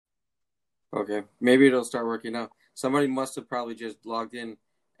Okay, maybe it'll start working out. Somebody must have probably just logged in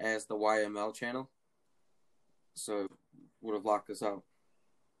as the YML channel, so it would have locked us out.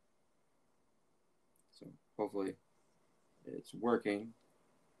 So hopefully it's working.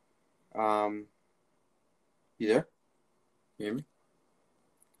 You there? You hear me?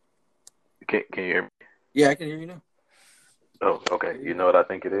 Can you hear me? Yeah, I can hear you now. Oh, okay. There you You go. know what I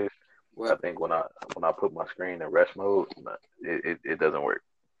think it is? I What? think when I put my screen in rest mode, it doesn't work.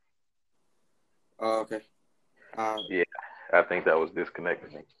 Oh, okay. Uh, Yeah, I think that was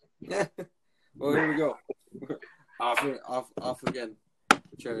disconnecting me. yeah. Well, here we go. Off again. We're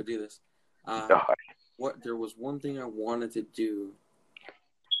trying to do this. Uh, All what? There was one thing I wanted to do.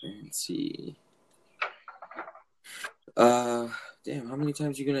 Let's see. Uh, damn. How many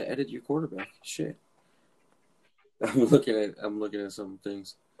times are you gonna edit your quarterback? Shit. I'm looking at some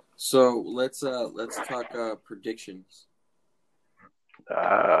things. So let's talk predictions.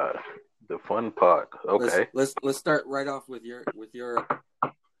 Ah, the fun part. Let's Okay. let's let's start right off with yours.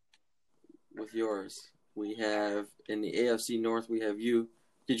 We have in the AFC North. We have you.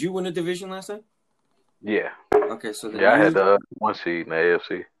 Did you win a division last time? Yeah. Okay, so then Yeah, I had you the one seed in the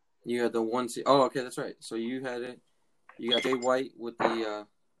AFC. you had the one seed. Oh, okay, that's right. So you had it. You got Jay White with the.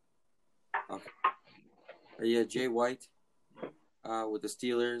 Okay, yeah, Jay White with the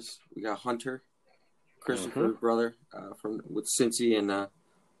Steelers. We got Hunter, Hmm. Christopher's brother from with Cincy and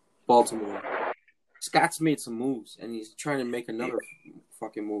Baltimore. Scott's made some moves, and he's trying to make another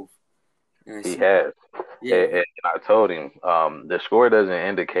fucking move. And I He see that. has. Yeah, And I told him, the score doesn't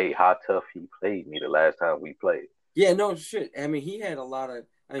indicate how tough he played me the last time we played. yeah, no shit. I mean, he had a lot of.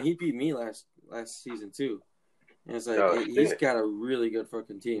 I mean, he beat me last season too, and it's like Oh he's shit. got a really good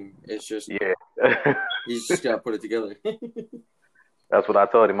fucking team. It's just Yeah. he's just got to put it together. That's what I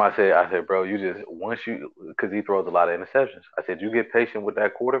told him. I said, bro, you just because he throws a lot of interceptions. I said, you get patient with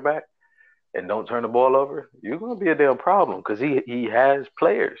that quarterback and don't turn the ball over. You're gonna be a damn problem because he has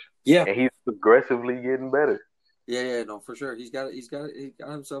players Yeah, and he's progressively getting better. yeah, no, for sure. He got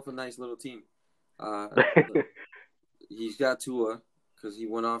himself a nice little team. Uh, he's got Tua because he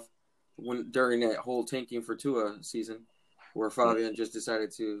went off during that whole tanking for Tua season, where Fabian just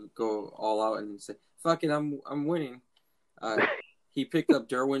decided to go all out and say, "Fuck it, I'm winning." Uh, he picked up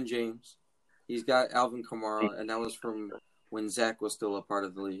Derwin James. He's got Alvin Kamara, and that was from when Zach was still a part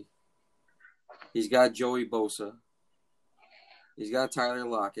of the league. He's got Joey Bosa. He's got Tyler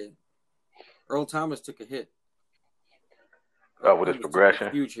Lockett. Earl Thomas took a hit. Earl With his Thomas took a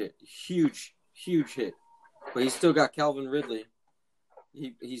progression. huge hit, huge hit. But he's still got Calvin Ridley.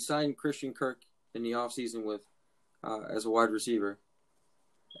 He signed Christian Kirk in the offseason with as a wide receiver,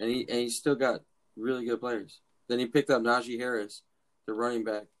 and he's still got really good players. Then he picked up Najee Harris, the running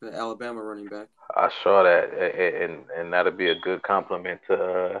back, the Alabama running back. I saw that, and that'll be a good compliment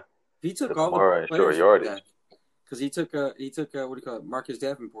He to took all the Kamara and short players from yardage. Dak because he took what do you call it, Marcus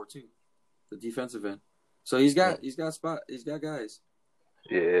Davenport too, the defensive end. So he's got guys.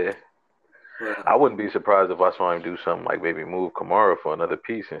 Yeah, But I wouldn't be surprised if I saw him do something like maybe move Kamara for another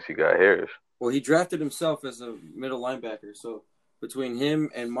piece since he got Harris. well, he drafted himself as a middle linebacker. So between him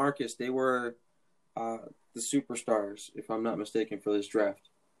and Marcus, they were uh, the superstars, if I'm not mistaken, for this draft.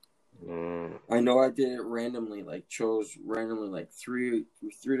 Mm, I know I did it randomly, like chose randomly like three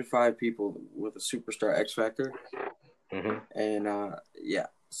to five people with a superstar X factor, hmm and yeah,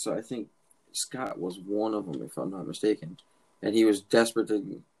 so I think Scott was one of them, if I'm not mistaken, and he was desperate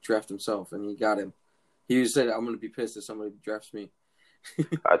to draft himself, and he got him. He said, "I'm going to be pissed if somebody drafts me."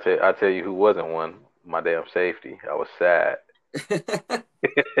 I tell you who wasn't one. My damn safety. I was sad.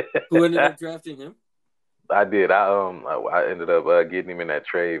 Who ended up drafting him? I did. I ended up getting him in that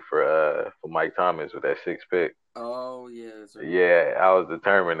trade for Mike Thomas with that sixth pick. Oh yeah, that's right. Yeah, I was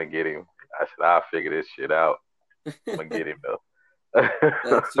determined to get him. I said I'll figure this shit out. I'm gonna get him though.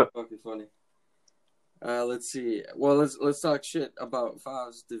 That's too fucking funny. Let's see. Well, let's talk shit about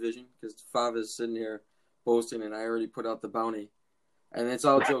Fav's division because Fav is sitting here boasting, and I already put out the bounty. And it's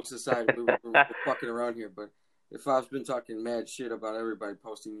all jokes aside. We're fucking around here, but if Fav's been talking mad shit about everybody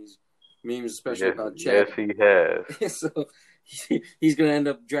posting these memes, especially Yes, about yes, Chad, he has. so he's gonna end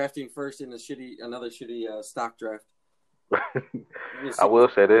up drafting first in another shitty stock draft. We'll I see will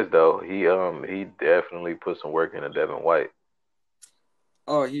what. say this though, he definitely put some work into Devin White.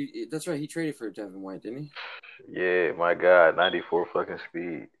 Oh, that's right. He traded for Devin White, didn't he? Yeah, my God, 94 fucking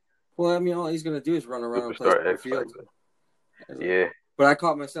speed, Well, I mean, all he's gonna do is run around and play superstar center X field. Factor. I was like, Yeah, but I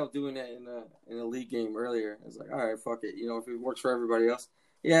caught myself doing that in a league game earlier. I was like, all right, fuck it. If it works for everybody else,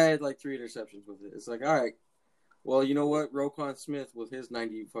 yeah, I had like 3 interceptions with it. It's like, all right, Well, you know what? Roquan Smith with his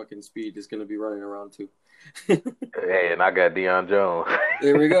 90 fucking speed is going to be running around too. Hey, and I got Deion Jones.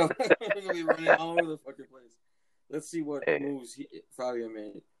 There we go. We're gonna be running all over the fucking place. Let's see what Hey, moves Fabian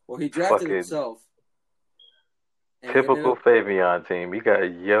made. Well, he drafted fucking himself, and he ended typical up. Fabian team. He got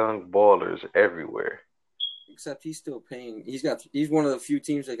young ballers everywhere. Except he's still paying. He's one of the few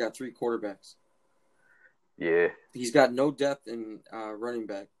teams that got 3 quarterbacks. Yeah. He's got no depth in running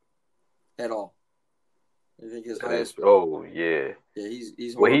back at all. I think his highest. Oh yeah. Yeah,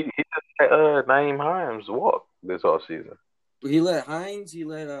 he's Well, horrible. he just let Naeem Hines walk this offseason. He let Hines. He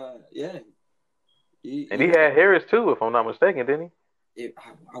let And he had Harris too, if I'm not mistaken, didn't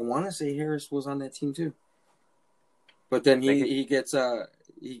I want to say Harris was on that team too. But then he gets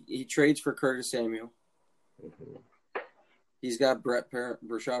he trades for Curtis Samuel. Mm-hmm. He's got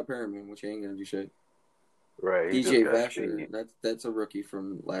Brashad Perriman, which ain't gonna do shit. Right. DJ Vasher, that's a rookie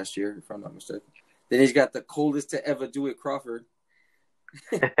from last year, if I'm not mistaken. Then he's got the coldest to ever do it, Crawford.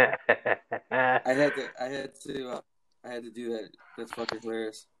 I had to do that. That's fucking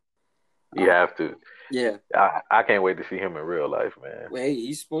hilarious. You have to. Yeah. I can't wait to see him in real life, man. Well, hey,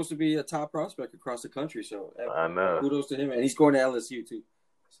 he's supposed to be a top prospect across the country, so I know. Kudos to him, and he's going to LSU too.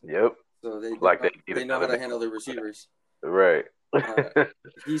 Yep. So they know how to handle their receivers. Right.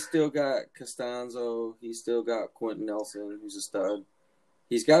 He's still got Costanzo. He's still got Quentin Nelson, who's a stud.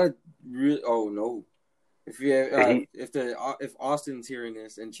 He's got a real. Oh no! If Austin's hearing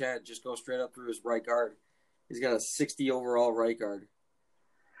this and Chad, just go straight up through his right guard. He's got a 60 overall right guard.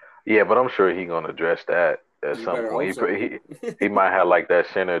 Yeah, but I'm sure he's gonna address that at some point. He might have like that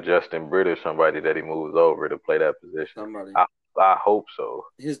center Justin Britt or somebody that he moves over to play that position. Somebody. I hope so.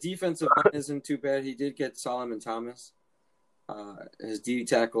 His defensive line isn't too bad. He did get Solomon Thomas. His D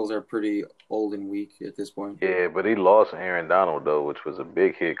tackles are pretty old and weak at this point. Yeah, but he lost Aaron Donald, though, which was a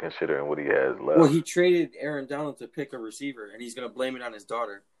big hit considering what he has left. Well, he traded Aaron Donald to pick a receiver, and he's going to blame it on his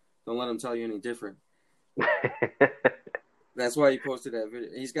daughter. Don't let him tell you any different. That's why he posted that video.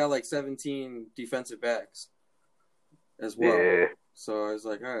 He's got like 17 defensive backs as well. Yeah. So I was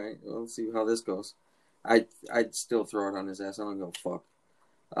like, all right, well, let's see how this goes. I'd still throw it on his ass. I don't give a fuck.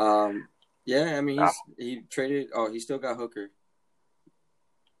 Yeah, I mean, he traded. Oh, he still got Hooker.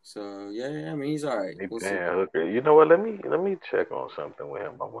 So yeah, I mean, he's all right. We'll see. Hooker. You know what? Let me check on something with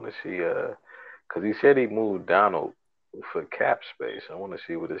him. I want to see because he said he moved Donald for cap space. I want to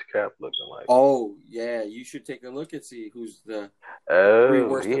see what his cap looking like. Oh yeah, you should take a look and see who's the 3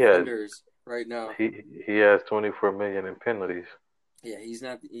 worst offenders right now. He has $24 million in penalties. Yeah, he's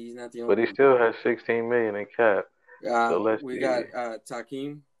not the only. But he still has $16 million in cap. So we got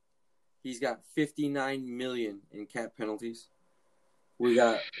Takeem. He's got $59 million in cap penalties. We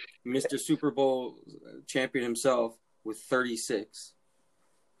got Mr. Super Bowl champion himself with 36.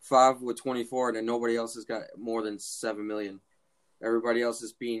 5 with 24, and then nobody else has got more than $7 million. Everybody else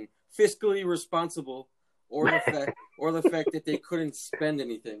is being fiscally responsible, or the fact that they couldn't spend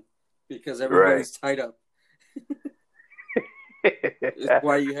anything because everybody's tied up. That's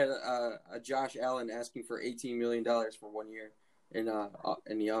why you had a Josh Allen asking for $18 million for 1 year in the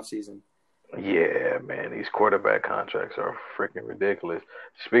offseason. Yeah, man, these quarterback contracts are freaking ridiculous.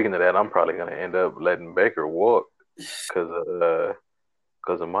 Speaking of that, I'm probably going to end up letting Baker walk because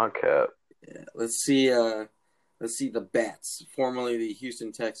of my cap. Yeah, let's see the Bats, formerly the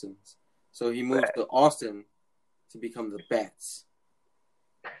Houston Texans. So he moved to Austin to become the Bats.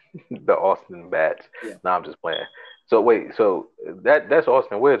 The Austin Bats. Yeah. No, I'm just playing. So wait, that's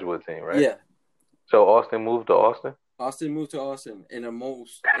Austin Wedgwood's team, right? Yeah. So Austin moved to Austin? Austin moved to Austin in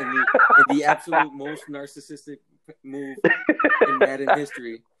the absolute most narcissistic move in Madden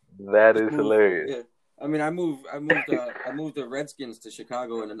history. That is hilarious. Yeah. I mean, I moved the Redskins to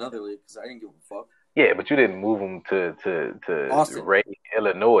Chicago in another league because I didn't give a fuck. Yeah, but you didn't move them to Austin. Ray,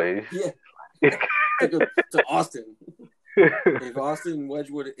 Illinois. Yeah. to Austin. If Austin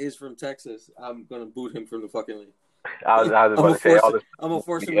Wedgwood is from Texas, I'm gonna boot him from the fucking league. I was about to say I'm gonna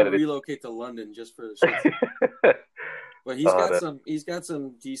force him to relocate to London just for the shit. But he's got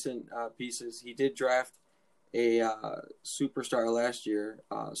some decent pieces. He did draft a superstar last year,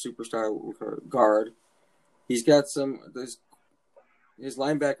 superstar guard. He's got his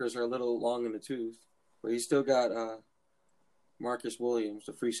linebackers are a little long in the tooth, but he's still got Marcus Williams,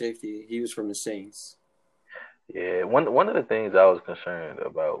 the free safety. He was from the Saints. Yeah, one of the things I was concerned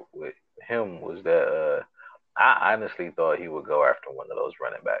about with him was that I honestly thought he would go after one of those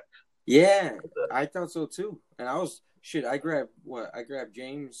running backs. Yeah, I thought so too. And I grabbed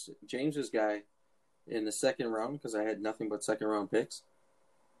James's guy in the second round because I had nothing but second round picks.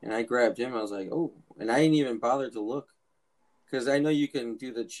 And I grabbed him. I was like, oh, and I didn't even bother to look because I know you can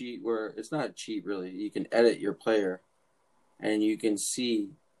do the cheat where it's not a cheat really. You can edit your player, and you can see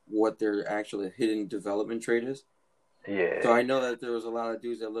what their actual hidden development trait is. Yeah. So I know that there was a lot of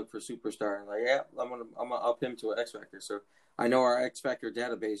dudes that look for superstar and like, yeah, I'm gonna up him to an X Factor. So I know our X Factor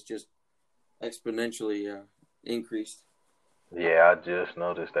database just exponentially increased. Yeah, I just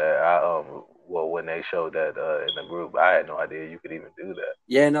noticed that. Well, when they showed that in the group, I had no idea you could even do that.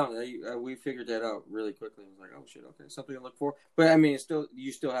 Yeah, no, we figured that out really quickly. I was like, oh shit, okay, something to look for. But I mean,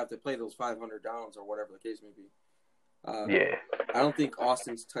 you still have to play those 500 downs or whatever the case may be. Yeah. I don't think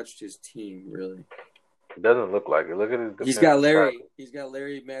Austin's touched his team really. It doesn't look like it. Look at his defensive He's got Larry. tackle. He's got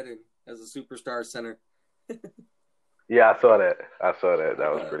Larry Madden as a superstar center. Yeah, I saw that.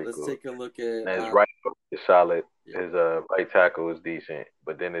 That was pretty Let's cool. take a look at. And his right hook is solid. Yeah. His right tackle is decent,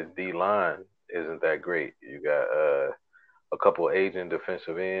 but then his D line isn't that great. You got a couple aging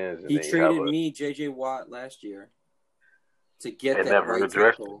defensive ends. And He then traded me J.J. Watt last year to get that right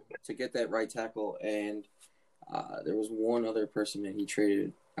tackle. To get that right tackle, and there was one other person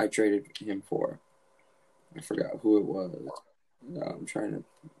that I traded him for. I forgot who it was. I'm trying to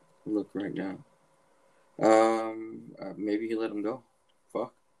look right now. Maybe he let him go.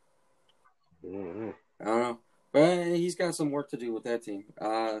 Fuck. Mm-hmm. I don't know. But he's got some work to do with that team.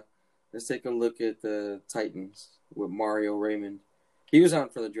 Let's take a look at the Titans with Mario Raymond. He was on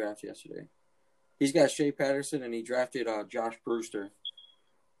for the draft yesterday. He's got Shea Patterson, and he drafted Josh Brewster.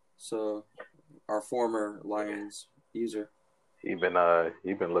 So, our former Lions user. He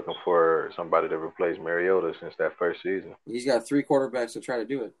been looking for somebody to replace Mariota since that first season. He's got 3 quarterbacks to try to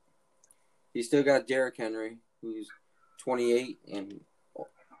do it. He's still got Derrick Henry, who's 28 and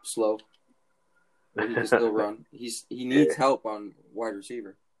slow. But he can still run. He needs help on wide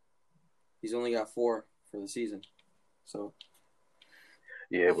receiver. He's only got 4 for the season. So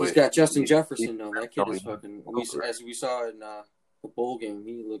yeah, he's got Justin Jefferson though. That kid is fucking. As we saw in the bowl game,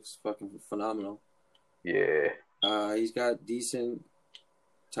 he looks fucking phenomenal. Yeah. He's got decent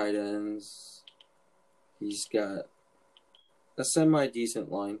tight ends. He's got a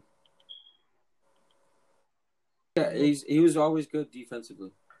semi-decent line. Yeah, he was always good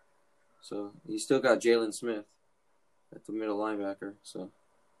defensively. So he's still got Jalen Smith at the middle linebacker. So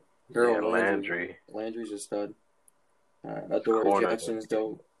Harold Landry. Landry's a stud. Adoree Jackson's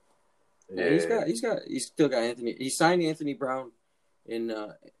dope. Yeah, he's still got Anthony. He signed Anthony Brown in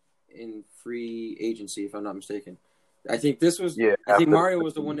free agency, if I'm not mistaken. I think this was. Yeah, I think Mario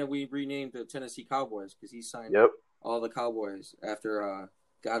was the one that we renamed the Tennessee Cowboys because he signed all the Cowboys after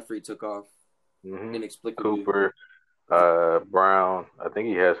Godfrey took off inexplicably. Cooper, Brown. I think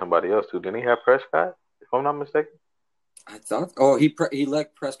he had somebody else too. Didn't he have Prescott? If I'm not mistaken. I thought. Oh, he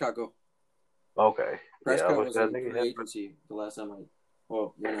let Prescott go. Okay. Prescott was in free agency the last time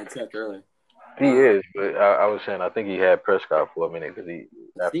when I checked earlier. He is, but I was saying I think he had Prescott for a minute because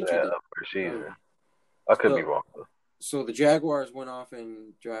after that first season. I could be wrong though. So the Jaguars went off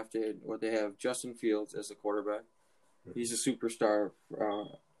and drafted they have Justin Fields as a quarterback. He's a superstar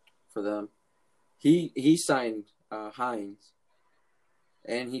for them. He signed Hines,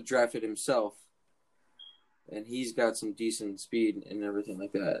 and he drafted himself, and he's got some decent speed and everything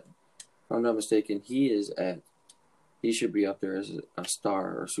like that. If I'm not mistaken, he should be up there as a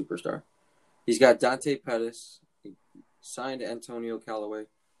star or a superstar. He's got Dante Pettis. He signed Antonio Callaway.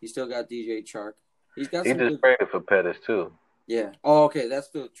 He still got DJ Chark. He just traded for Pettis too. Yeah. Oh, okay. That's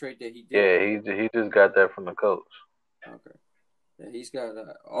the trade that he did. Yeah, he just got that from the coach. Okay. Yeah, he's got.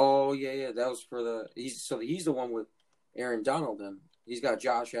 That was for he's the one with Aaron Donald. Then he's got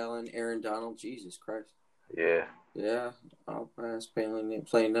Josh Allen, Aaron Donald. Jesus Christ. Yeah. Yeah. I'll pass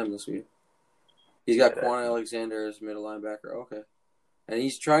playing them this week. He's got Quan Alexander as middle linebacker. Okay. And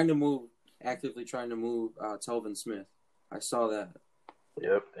he's actively trying to move Telvin Smith. I saw that.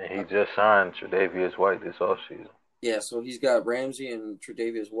 Yep, and he just signed Tre'Davious White this offseason. Yeah, so he's got Ramsey and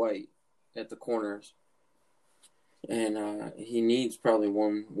Tre'Davious White at the corners. And he needs probably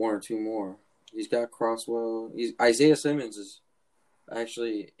one or two more. He's got Crosswell. Isaiah Simmons is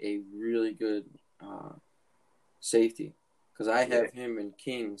actually a really good safety because I have him in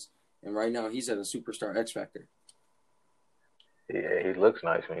Kings, and right now he's at a superstar X Factor. Yeah, he looks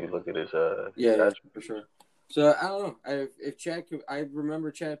nice when you look at his yeah, for sure. So I don't know if Chad. I remember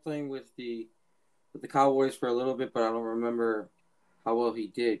Chad playing with the Cowboys for a little bit, but I don't remember how well he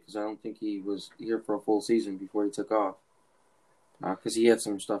did because I don't think he was here for a full season before he took off. Because he had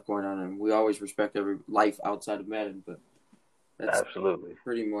some stuff going on, and we always respect every life outside of Madden, but that's absolutely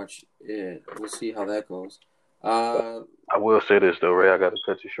pretty much it. We'll see how that goes. I will say this though, Ray. I got to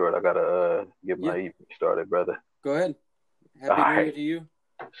cut you short. I got to get my evening started, brother. Go ahead. Happy New Year to you.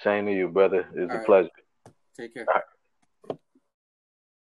 Same to you, brother. It's a pleasure. Take care. All right.